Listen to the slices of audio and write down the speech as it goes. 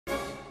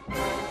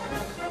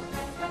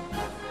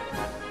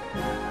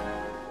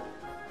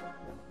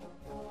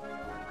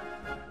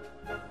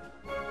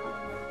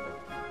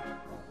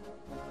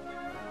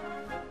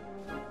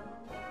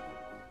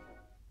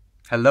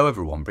Hello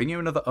everyone, bringing you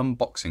another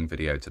unboxing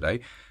video today,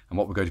 and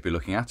what we're going to be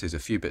looking at is a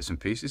few bits and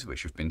pieces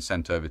which have been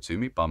sent over to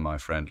me by my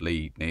friend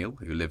Leigh Neil,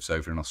 who lives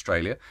over in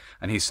Australia,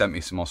 and he's sent me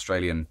some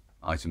Australian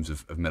items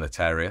of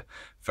militaria.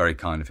 Very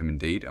kind of him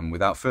indeed, and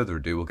without further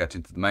ado we'll get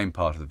into the main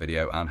part of the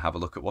video and have a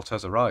look at what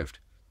has arrived.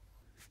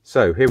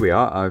 So here we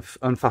are. I've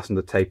unfastened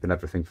the tape and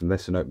everything from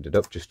this and opened it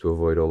up just to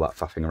avoid all that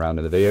faffing around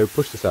in the video.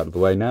 Push this out of the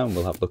way now and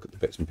we'll have a look at the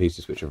bits and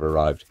pieces which have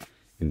arrived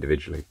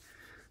individually.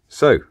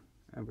 So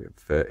we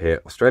have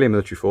here Australian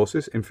Military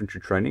Forces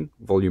Infantry Training,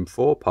 Volume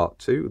 4, Part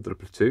 2 of the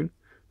Platoon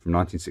from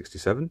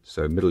 1967,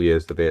 so middle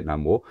years of the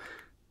Vietnam War.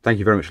 Thank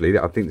you very much, Leigh.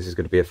 I think this is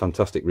going to be a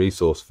fantastic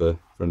resource for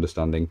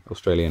understanding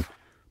Australian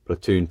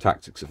platoon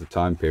tactics of the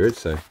time period.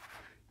 So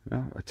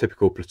a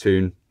typical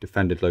platoon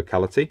defended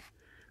locality,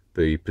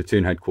 the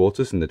platoon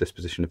headquarters and the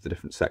disposition of the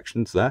different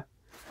sections there.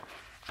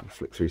 I'll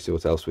flick through, see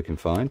what else we can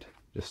find,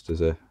 just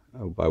as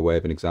by way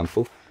of an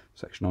example.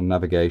 Section on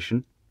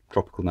navigation,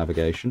 tropical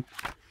navigation.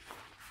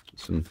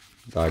 Some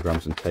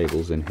diagrams and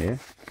tables in here.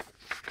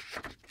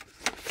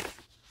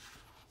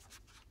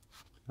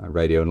 A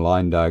radio and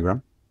line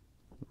diagram,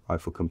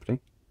 rifle company.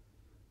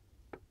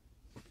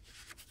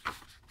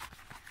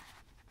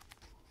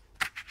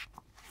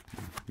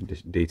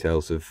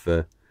 Details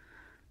of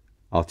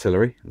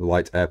artillery,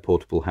 light air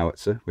portable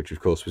howitzer, which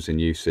of course was in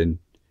use in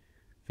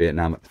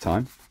Vietnam at the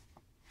time.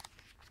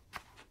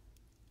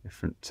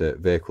 Different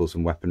vehicles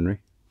and weaponry.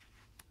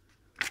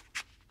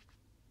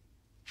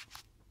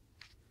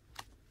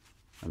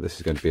 And this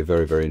is going to be a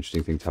very, very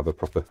interesting thing to have a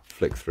proper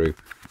flick through.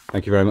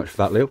 Thank you very much for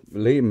that,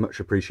 Leigh, much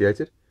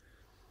appreciated.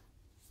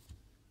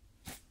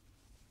 A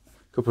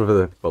couple of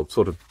other, well,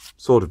 sort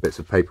of bits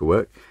of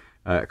paperwork.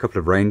 A couple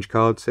of range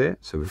cards here.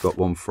 So we've got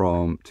one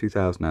from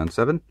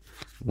 2007,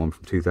 one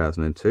from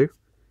 2002.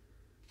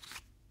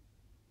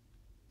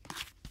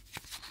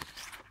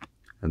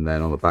 And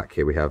then on the back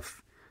here we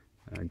have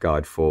a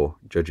guide for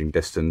judging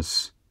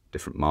distance,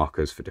 different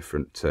markers for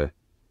different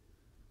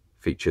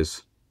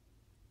features.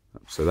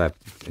 So they're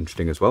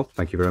interesting as well.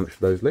 Thank you very much for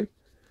those, Leigh.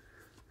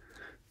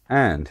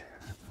 And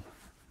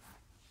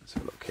let's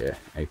have a look here.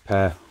 A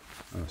pair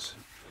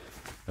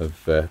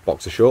of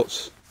boxer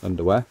shorts,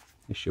 underwear,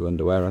 issue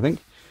underwear, I think,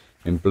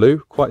 in blue,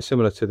 quite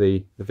similar to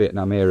the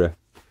Vietnam era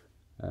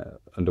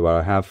underwear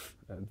I have,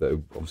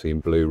 though obviously in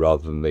blue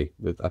rather than the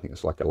I think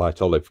it's like a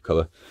light olive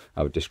colour,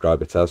 I would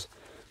describe it as.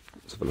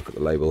 Let's have a look at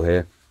the label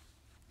here.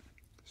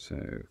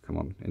 So come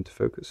on into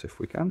focus if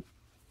we can.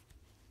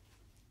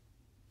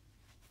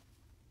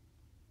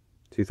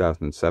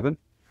 2007,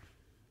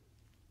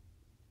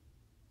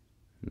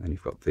 and then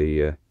you've got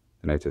the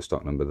NATO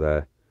stock number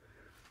there,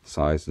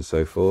 size and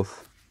so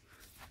forth,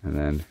 and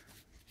then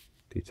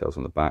details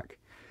on the back,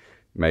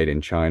 made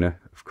in China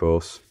of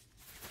course.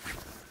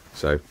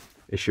 So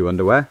issue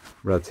underwear,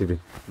 relatively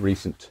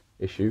recent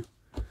issue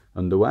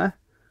underwear.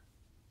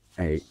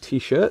 A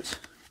t-shirt,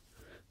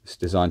 it's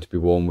designed to be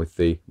worn with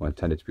the, well,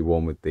 intended to be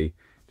worn with the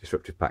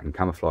disruptive pattern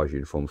camouflage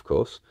uniform of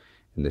course,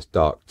 in this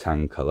dark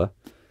tan colour.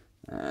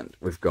 And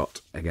we've got,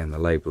 again, the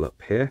label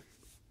up here.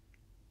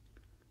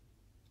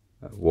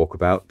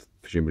 Walkabout,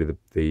 presumably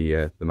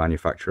the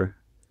manufacturer.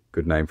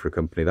 Good name for a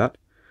company, that.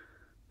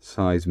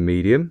 Size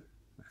medium.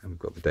 And we've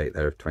got the date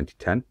there of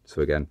 2010.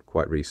 So again,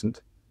 quite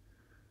recent.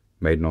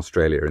 Made in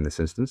Australia in this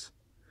instance.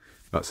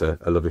 That's a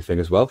lovely thing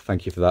as well.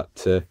 Thank you for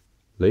that,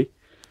 Leigh.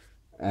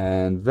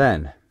 And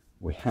then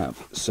we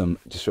have some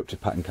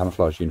disruptive pattern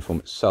camouflage uniform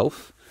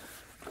itself.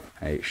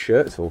 A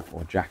shirt or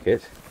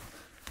jacket,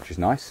 which is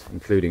nice,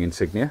 including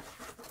insignia.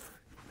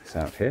 This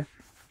out here.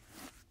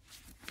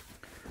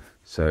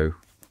 So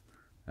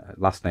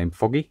last name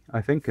Foggy,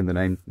 I think, in the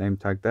name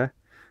tag there.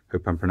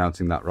 Hope I'm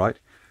pronouncing that right.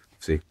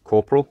 Obviously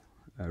corporal,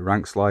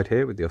 rank slide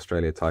here with the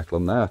Australia title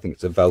on there. I think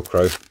it's a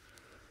Velcro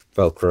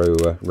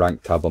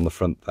rank tab on the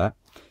front there,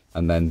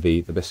 and then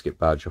the biscuit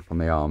badge up on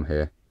the arm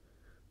here.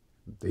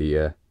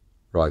 The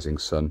Rising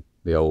Sun,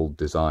 the old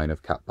design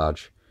of cap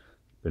badge,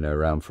 been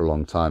around for a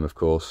long time, of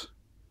course.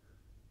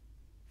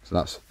 So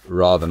that's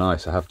rather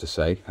nice, I have to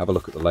say. Have a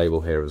look at the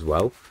label here as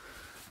well.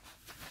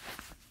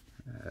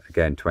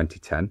 Again,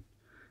 2010.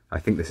 I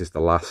think this is the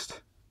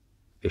last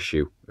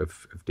issue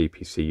of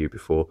DPCU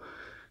before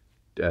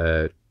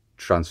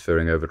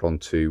transferring over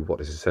onto what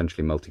is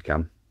essentially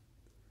multicam.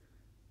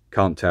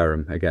 Can't tear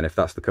them. Again, if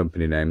that's the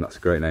company name, that's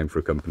a great name for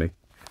a company,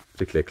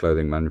 particularly a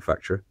clothing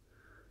manufacturer.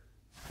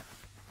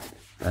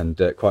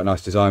 And quite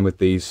nice design with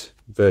these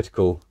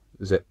vertical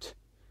zipped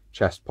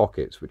chest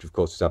pockets, which of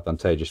course is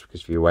advantageous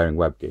because if you're wearing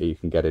web gear you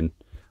can get in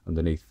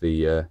underneath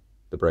the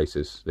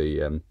braces,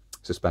 the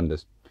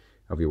suspenders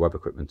of your web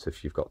equipment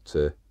if you've got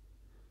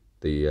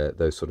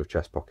those sort of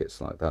chest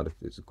pockets like that.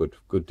 It's a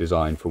good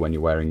design for when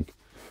you're wearing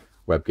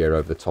web gear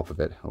over the top of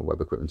it, or web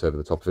equipment over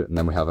the top of it. And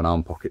then we have an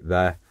arm pocket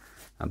there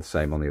and the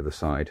same on the other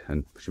side,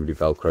 and presumably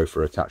Velcro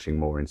for attaching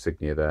more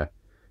insignia there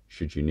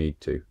should you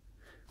need to.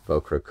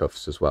 Velcro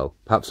cuffs as well.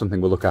 Perhaps something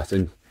we'll look at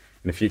in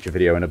a future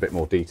video in a bit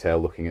more detail,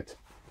 looking at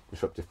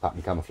disruptive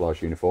pattern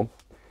camouflage uniform.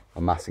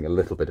 I'm amassing a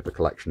little bit of a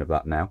collection of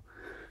that now.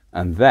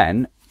 And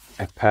then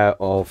a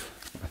pair of,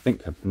 I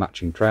think,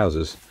 matching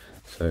trousers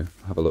So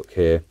have a look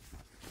here,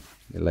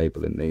 the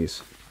label in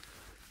these.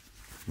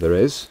 There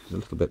is a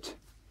little bit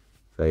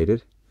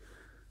faded.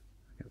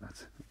 Get that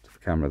to the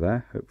camera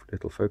there, hopefully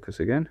it'll focus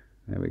again.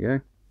 There we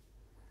go.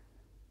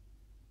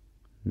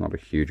 Not a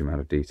huge amount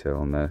of detail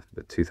on there,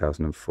 but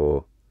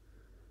 2004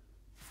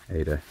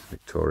 Ada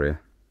Victoria.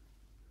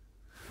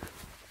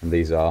 And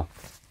these are,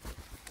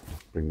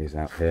 bring these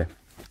out here.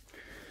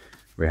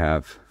 We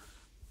have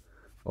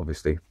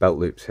obviously belt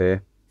loops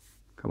here.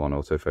 Come on,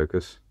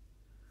 autofocus.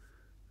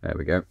 There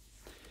we go.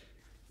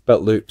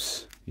 Belt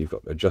loops. You've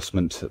got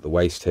adjustment at the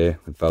waist here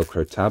with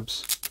Velcro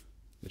tabs,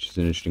 which is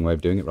an interesting way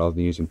of doing it rather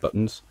than using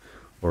buttons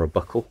or a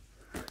buckle.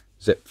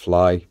 Zip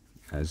fly,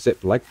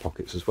 zip leg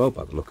pockets as well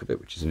by the look of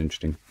it, which is an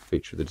interesting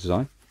feature of the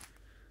design.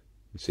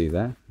 You see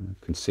there,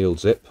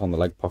 concealed zip on the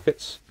leg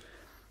pockets.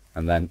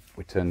 And then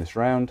we turn this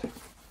round,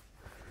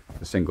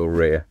 a single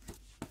rear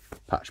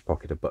patch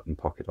pocket, a button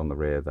pocket on the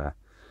rear there.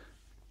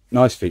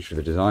 Nice feature of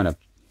the design, I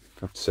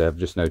have to say, I've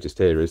just noticed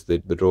here is the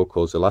draw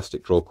cords,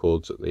 elastic draw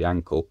cords at the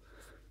ankle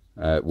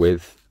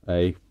with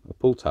a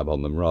pull tab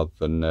on them rather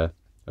than a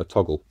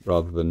toggle,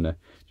 rather than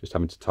just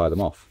having to tie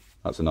them off.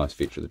 That's a nice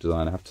feature of the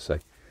design, I have to say.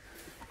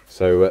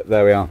 So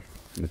there we are,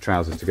 and the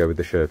trousers to go with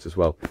the shirt as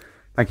well.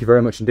 Thank you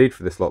very much indeed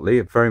for this lot,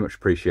 Leigh. Very much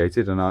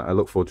appreciated, and I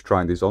look forward to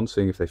trying these on,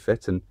 seeing if they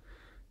fit, and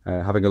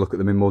having a look at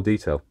them in more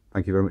detail.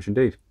 Thank you very much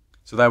indeed.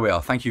 So there we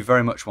are. Thank you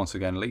very much once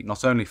again, Leigh,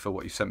 not only for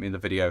what you sent me in the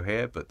video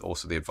here, but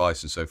also the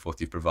advice and so forth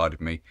you've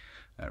provided me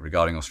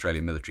regarding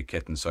Australian military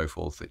kit and so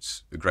forth.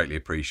 It's greatly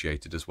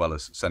appreciated, as well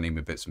as sending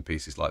me bits and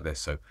pieces like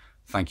this. So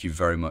thank you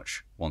very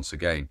much once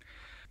again.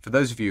 For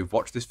those of you who've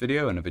watched this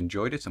video and have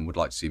enjoyed it and would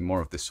like to see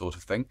more of this sort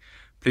of thing,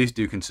 please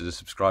do consider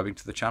subscribing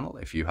to the channel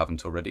if you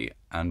haven't already.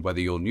 And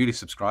whether you're newly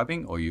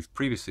subscribing or you've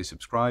previously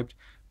subscribed,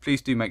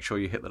 please do make sure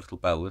you hit the little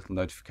bell, little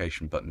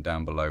notification button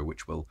down below,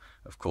 which will,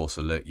 of course,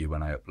 alert you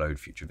when I upload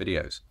future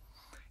videos.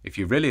 If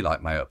you really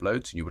like my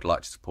uploads and you would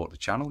like to support the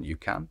channel, you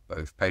can.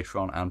 Both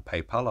Patreon and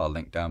PayPal are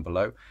linked down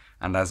below.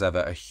 And as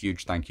ever, a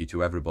huge thank you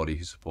to everybody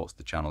who supports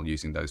the channel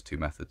using those two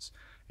methods.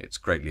 It's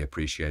greatly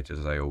appreciated,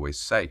 as I always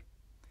say.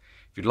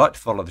 If you'd like to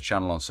follow the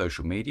channel on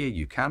social media,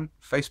 you can.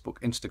 Facebook,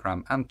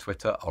 Instagram and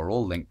Twitter are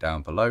all linked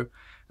down below.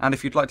 And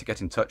if you'd like to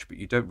get in touch but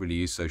you don't really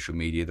use social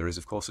media, there is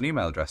of course an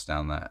email address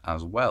down there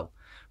as well.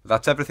 But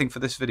that's everything for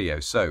this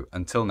video, so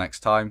until next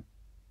time,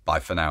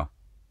 bye for now.